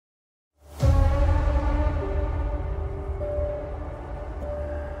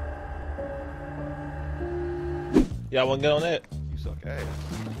Y'all wanna get on that? You suck ass.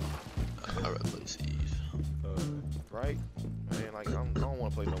 I'd rather play Siege. Right? Man, like, I don't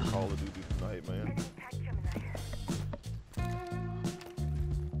want to play no Call of Duty tonight, man.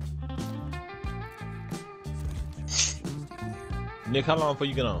 Nick, how long before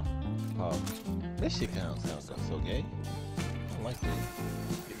you get on? This shit kind of sounds so gay. I don't like that.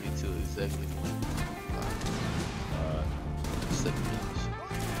 Give me till exactly 7 minutes.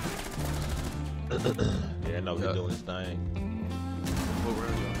 Yeah, I know he's doing his thing. What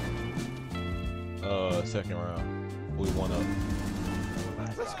round? Second round. We won up.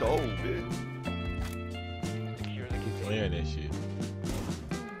 Let's go, bitch. Keep playing that shit.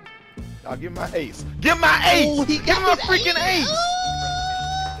 I'll give my ace. Give my ace! Oh, he give my freaking ace!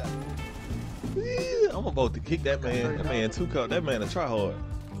 I'm about to kick that man. That man too cold. That man a try hard.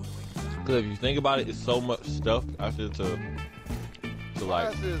 Cause if you think about it, it's so much stuff after to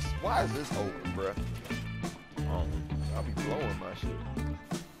like. Why is this open, bruh? I'll be blowing my shit.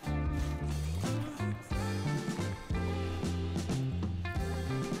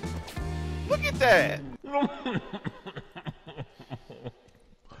 Look at that!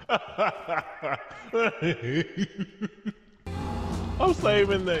 I'm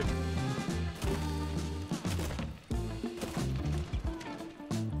saving that.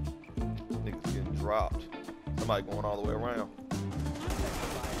 Niggas getting dropped. Somebody going all the way around.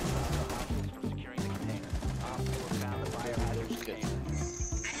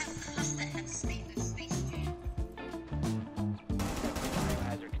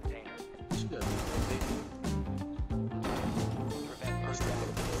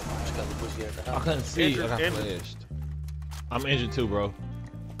 I couldn't see. I got flashed. I'm injured too, bro.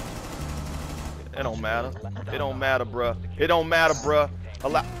 It don't matter. It don't matter, bruh. It don't matter, bruh.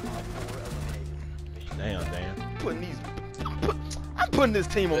 Damn. I'm putting this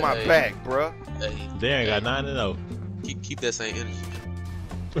team on my back, bruh. Darren got 9-0. Keep that same energy.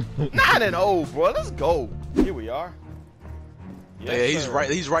 9-0, bruh. Let's go. Here we are. Yes, yeah, he's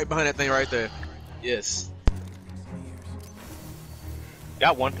right. He's right behind that thing right there. Yes.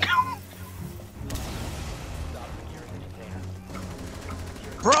 Got one.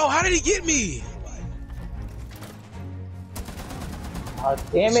 Bro, how did he get me? Oh,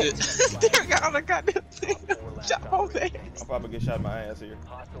 damn it. Darren got on the goddamn thing. Shot both hands. I'll probably get shot in my ass here.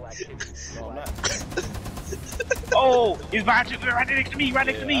 No, I'm not. Oh, he's right next to me, right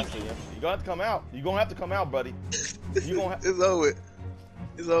next to me. You're gonna have to come out. You're gonna have to come out, buddy. You gonna have It's over.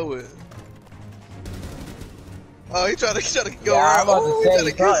 It's over. Oh, he trying to go Yeah, I'm around. about to say,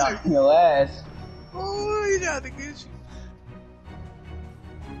 he's probably on your ass. Oh, he trying to get you.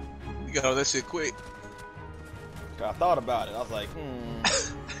 You got all that shit quick. I thought about it. I was like,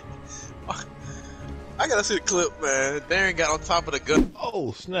 I gotta see the clip, man. Darren got on top of the gun.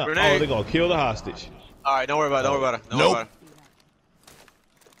 Oh snap! Grenade. Oh, they're gonna kill the hostage. All right, don't worry about it. Don't worry about it. Don't worry about it.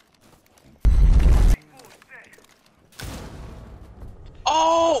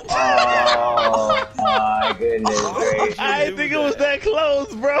 Oh! Oh my goodness gracious. I didn't think it was that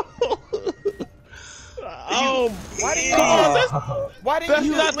close, bro. why didn't That's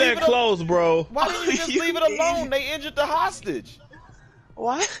you not just leave that it close, bro. Why didn't you just leave it alone? They injured the hostage.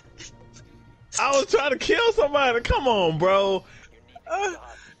 What? I was trying to kill somebody. Come on, bro.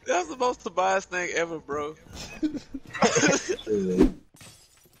 That's the most Tobias thing ever, bro.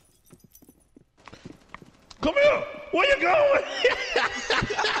 Come here. Where you going?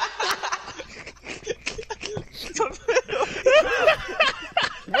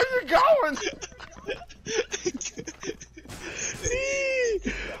 Where you going?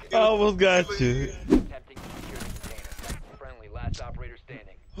 I almost got you. Attempting to secure the container. Friendly, last operator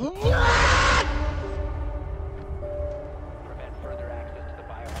standing. Prevent further access to the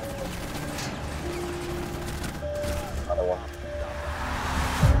biohazard.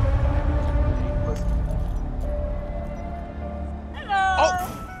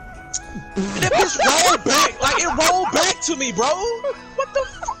 That bitch rolled back. Like, it rolled back to me, bro. What the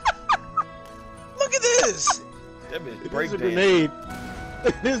fuck? Look at this. That bitch It's break a grenade.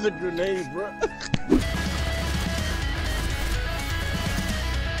 It is a grenade, bro.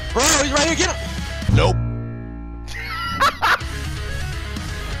 Bro, he's right here. Get him. Nope.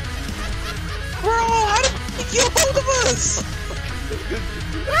 Bro, how did he kill both of us?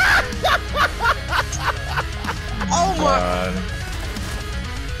 Oh my.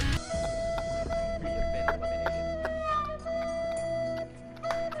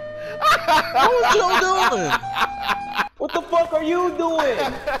 What was Joe doing? What the fuck are you doing?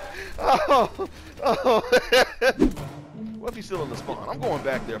 Oh. What if he's still in the spawn? I'm going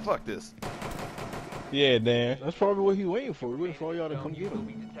back there. Fuck this. Yeah, Dan. That's probably what he waiting for. He waiting for all y'all to come get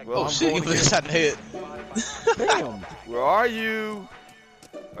him. Well, Oh I'm shit, going he to was get shot in the head. Damn. Where are you?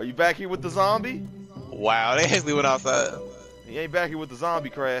 Are you back here with the zombie? Wow, they actually went outside. He ain't back here with the zombie,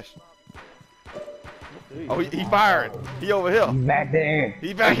 Crash. Oh, he firing. He over here. He's back there.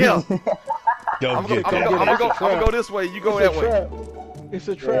 He back here. I'm Don't gonna get that. go this way. You go It's that a way. trap. It's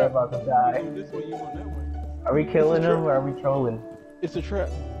a They're trap. about to die. This way, you going that way. Are we killing him or are we trolling? It's a trap.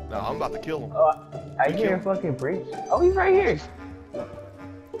 No, I'm about to kill him. Oh, I hear a fucking breach. Oh, he's right here.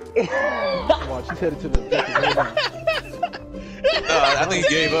 Watch, he's headed to the objective right now. I think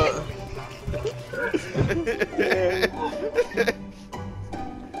he gave up.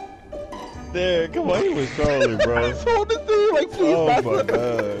 Dan, come on, he was trolling, bro. Hold the thing, like, please, Oh back my up.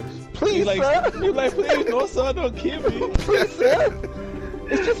 gosh. Please, He like, sir. he like, please, no son, don't kill me. Please, sir.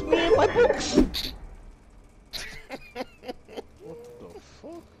 It's just me and my books. What the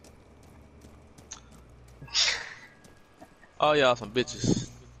fuck? Oh, y'all some bitches.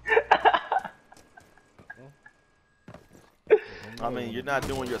 I mean, you're not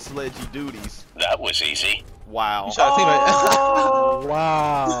doing your sledgy duties. That was easy. Wow. You shot a teammate. Oh,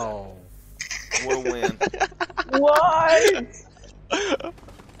 Wow. What a win. what?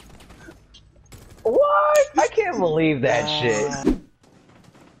 What? I can't believe that shit.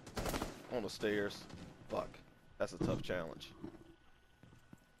 On the stairs. Fuck. That's a tough challenge.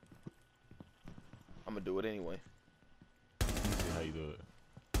 I'm gonna do it anyway. Let me see how you do it.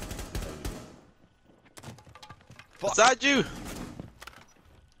 Beside you.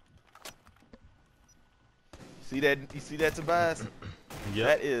 See that? You see that, Tobias?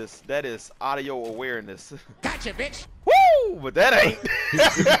 Yep. That is audio awareness. Gotcha, bitch. Woo! But that ain't.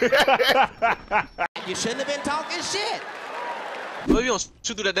 You shouldn't have been talking shit. Well, you don't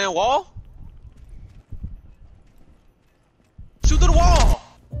shoot through that damn wall? Shoot through the wall.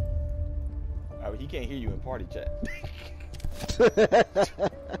 Oh, he can't hear you in party chat. Resume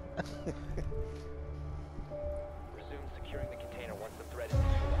securing the container once the threat is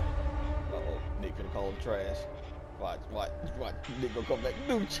neutralized. Uh-oh, Nick gonna call him trash. Watch. Nick gonna come back.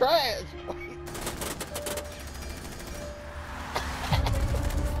 Dude, trash.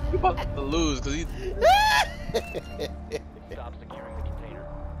 You about to lose because he. Stop securing the container.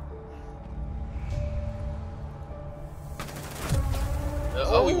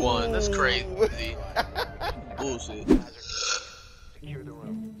 Oh, we won. That's crazy. Bullshit. Secure the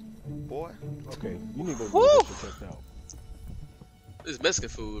room. Boy. Okay, you need to go Woo! get this checked out. This is Mexican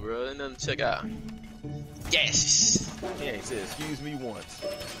food, bro. Ain't nothing to check out. Yes. He ain't said excuse me once.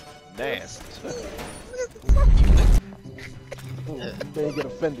 Nasty. They get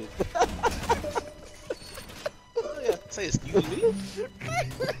offended. Say excuse me.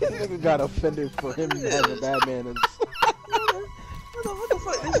 Nigga got offended for him having bad manners. What the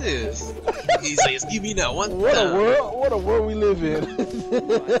fuck this is? He say excuse me now one What a time. world! What a world we live in.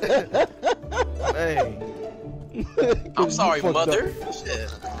 Hey. I'm sorry, You fucked mother. up.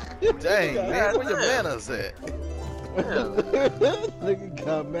 Shit. Dang, man, where your manners at? Nigga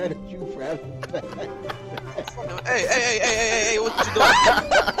got mad at you for having bad. Hey, what you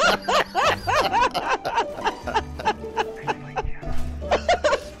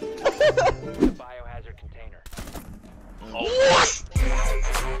The biohazard container. doing?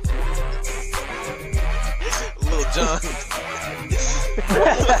 Lil Jon.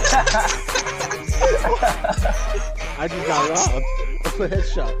 I just got robbed. That's a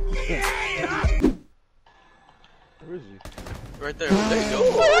headshot. Where is he? Right there. There you go.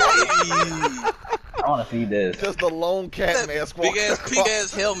 I want to see this. Just the lone cat mask walking Big ass across. pink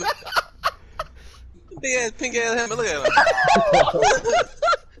ass helmet. Big ass pink ass helmet. Look at him.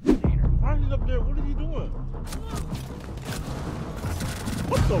 Why is he up there? What is he doing?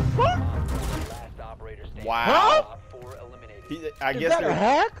 What the fuck? Last operator standing. Wow. Op 4 eliminated. I Is guess that a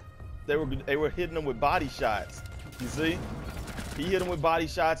hack? they were hitting him with body shots. You see? He hit him with body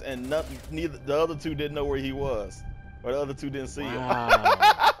shots, and neither the other two didn't know where he was, or the other two didn't see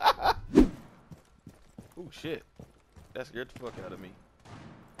Wow. him. Oh shit! That scared the fuck out of me.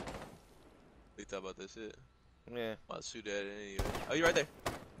 We thought about that shit. Yeah. I'll shoot at it anyway. Oh, you right there.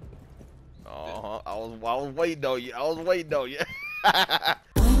 I was waiting on you. I was waiting on you.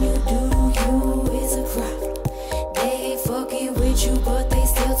 When you do you, it's a crowd. They ain't fucking with you, but